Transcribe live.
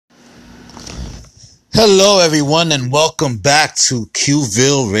Hello, everyone, and welcome back to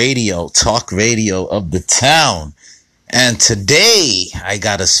Qville Radio, talk radio of the town. And today, I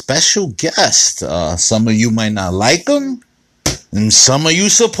got a special guest. Some of you might not like him, and some of you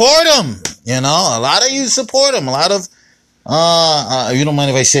support him. You know, a lot of you support him. A lot of, you don't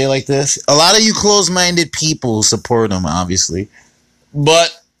mind if I say it like this? A lot of you close-minded people support him, obviously.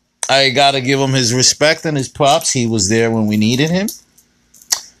 But I gotta give him his respect and his props. He was there when we needed him.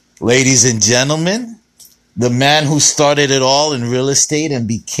 Ladies and gentlemen, the man who started it all in real estate and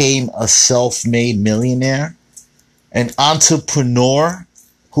became a self-made millionaire, an entrepreneur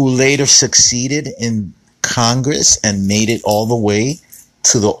who later succeeded in Congress and made it all the way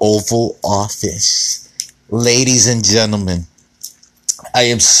to the Oval Office. Ladies and gentlemen, I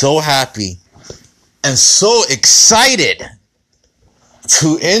am so happy and so excited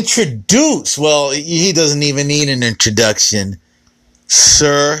to introduce, well, he doesn't even need an introduction,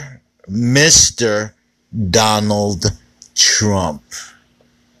 Sir Mr. Donald Trump.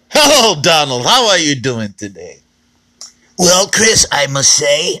 Hello, Donald. How are you doing today? Well, Chris, I must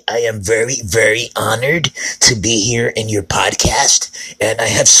say I am very, very honored to be here in your podcast, and I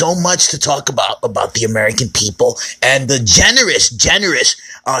have so much to talk about the American people and the generous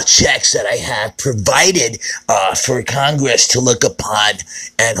checks that I have provided for Congress to look upon,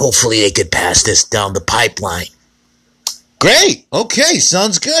 and hopefully they could pass this down the pipeline. Great. Okay,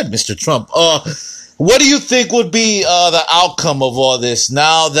 sounds good, Mr. Trump. What do you think would be the outcome of all this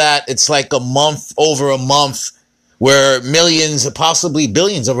now that it's like over a month, where millions, possibly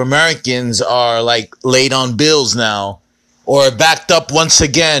billions of Americans are like laid on bills now, or backed up once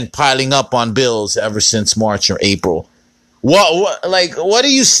again, piling up on bills ever since March or April? What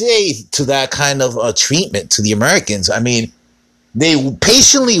do you say to that kind of treatment to the Americans? I mean, they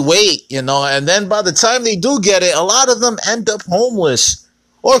patiently wait, and then by the time they do get it, a lot of them end up homeless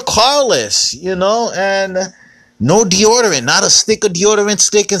or carless, and no deodorant, not a stick of deodorant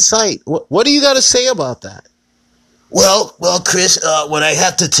stick in sight. What do you got to say about that? Well, Chris, what I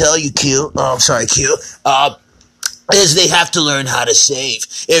have to tell you, Q, is they have to learn how to save.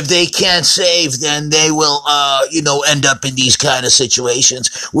 If they can't save, then they will, end up in these kind of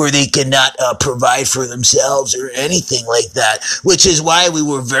situations where they cannot provide for themselves or anything like that, which is why we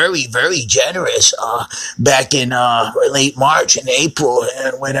were very, very generous back in late March and April,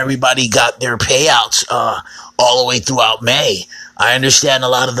 and when everybody got their payouts all the way throughout May. I understand a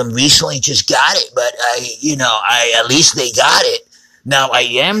lot of them recently just got it, but at least they got it. Now, I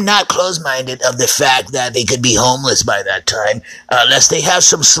am not close-minded of the fact that they could be homeless by that time, unless they have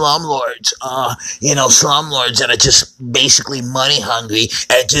some slumlords, slumlords that are just basically money hungry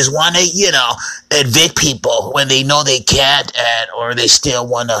and just want to, evict people when they know they can't, or they still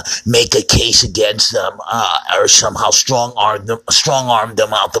want to make a case against them, or somehow strong-arm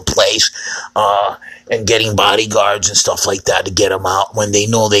them out the place, and getting bodyguards and stuff like that to get them out when they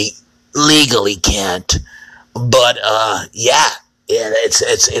know they legally can't. But, yeah,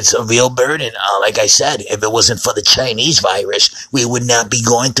 it's a real burden. Like I said, if it wasn't for the Chinese virus, we would not be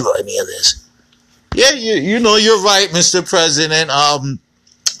going through any of this. Yeah, you're right, Mr. President.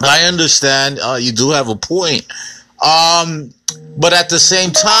 I understand. You do have a point. But at the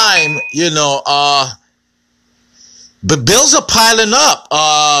same time, the bills are piling up.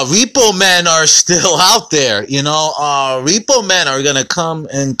 Repo men are still out there. Repo men are gonna come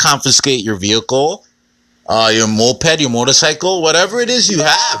and confiscate your vehicle, your moped, your motorcycle, whatever it is you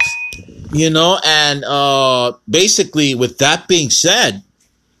have, and basically with that being said,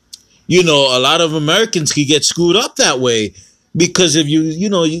 a lot of Americans can get screwed up that way because if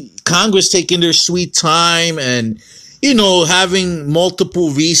Congress taking their sweet time and, having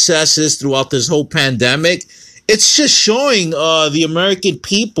multiple recesses throughout this whole pandemic, it's just showing the American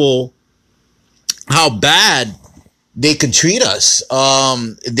people how bad they can treat us.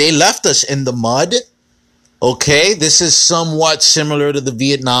 They left us in the mud. Okay, this is somewhat similar to the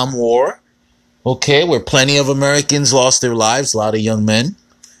Vietnam War, okay, where plenty of Americans lost their lives, a lot of young men,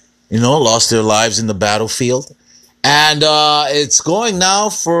 lost their lives in the battlefield. And it's going now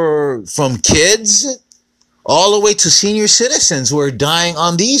from kids all the way to senior citizens who are dying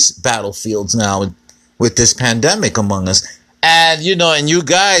on these battlefields now with this pandemic among us. And, and you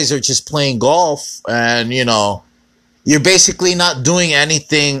guys are just playing golf and, you're basically not doing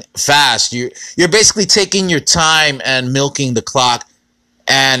anything fast. You're basically taking your time and milking the clock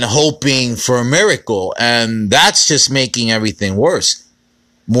and hoping for a miracle. And that's just making everything worse.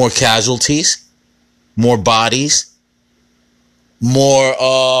 More casualties, more bodies, more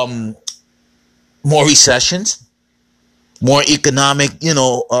recessions, more economic,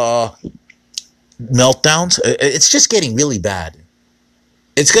 meltdowns. It's just getting really bad.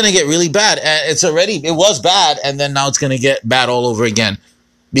 it's going to get really bad. And it was bad, and then now it's going to get bad all over again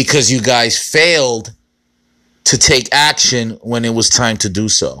because you guys failed to take action when it was time to do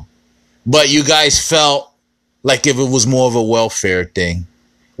so. But you guys felt like if it was more of a welfare thing,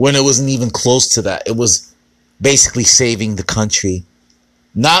 when it wasn't even close to that. It was basically saving the country,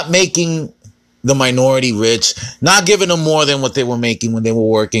 not making the minority rich, not giving them more than what they were making when they were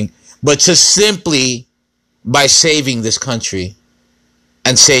working, but just simply by saving this country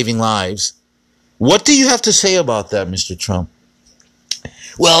and saving lives. What do you have to say about that, Mr. Trump?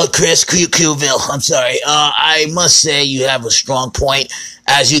 Well, Chris Qville, I'm sorry. I must say you have a strong point.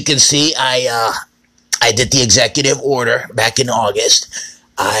 As you can see, I did the executive order back in August.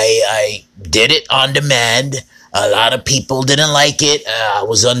 I did it on demand. A lot of people didn't like it. I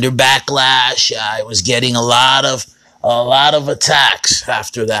was under backlash. I was getting a lot of attacks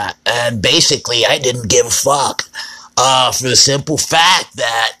after that. And basically, I didn't give a fuck. For the simple fact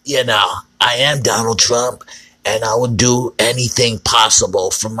that, I am Donald Trump. And I would do anything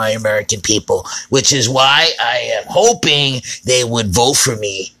possible for my American people, which is why I am hoping they would vote for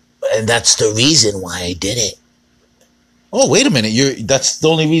me. And that's the reason why I did it. Oh, wait a minute. That's the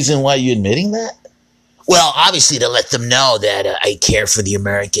only reason why you're admitting that? Well, obviously to let them know that I care for the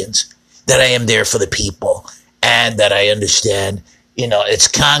Americans, that I am there for the people, and that I understand, it's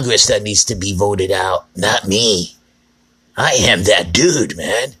Congress that needs to be voted out, not me. I am that dude,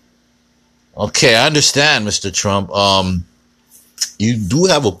 man. Okay, I understand, Mr. Trump. You do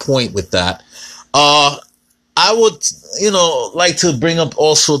have a point with that. I would, like to bring up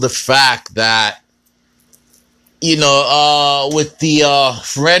also the fact that, with the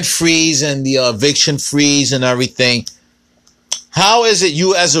rent freeze and the eviction freeze and everything, how is it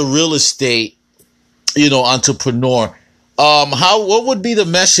you as a real estate, entrepreneur, what would be the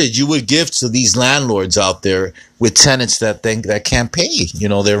message you would give to these landlords out there with tenants that can't pay,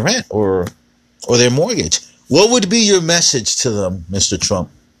 their rent or their mortgage? What would be your message to them, Mr. Trump?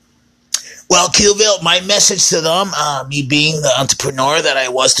 Well, Qville, my message to them, me being the entrepreneur that I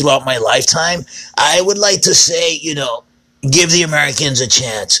was throughout my lifetime, I would like to say, give the Americans a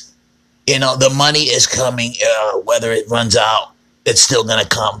chance. The money is coming, whether it runs out, it's still going to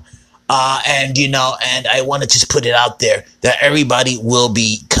come. And I want to just put it out there that everybody will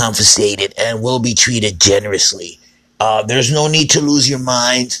be compensated and will be treated generously. There's no need to lose your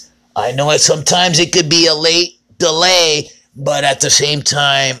minds. I know sometimes it could be a late delay, but at the same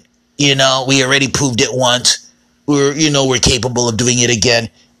time, we already proved it once. We're capable of doing it again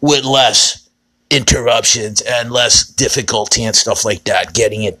with less interruptions and less difficulty and stuff like that,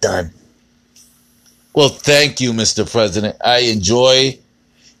 getting it done. Well, thank you, Mr. President. I enjoy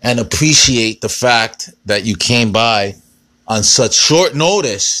and appreciate the fact that you came by on such short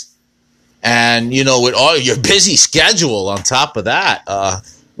notice. And, with all your busy schedule on top of that,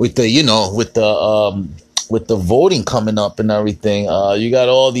 with the voting coming up and everything, you got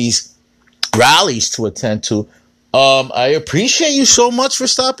all these rallies to attend to. I appreciate you so much for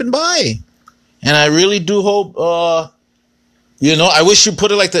stopping by, and I really do hope, I wish you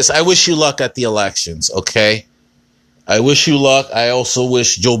put it like this. I wish you luck at the elections. Okay. I wish you luck. I also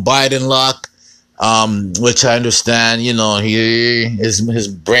wish Joe Biden luck, which I understand, his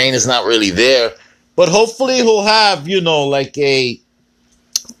brain is not really there, but hopefully he'll have, like a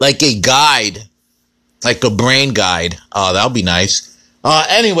guide, like a brain guide. That'll be nice.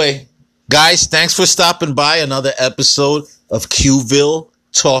 Anyway, guys, thanks for stopping by another episode of Qville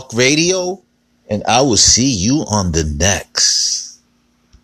Talk Radio, and I will see you on the next.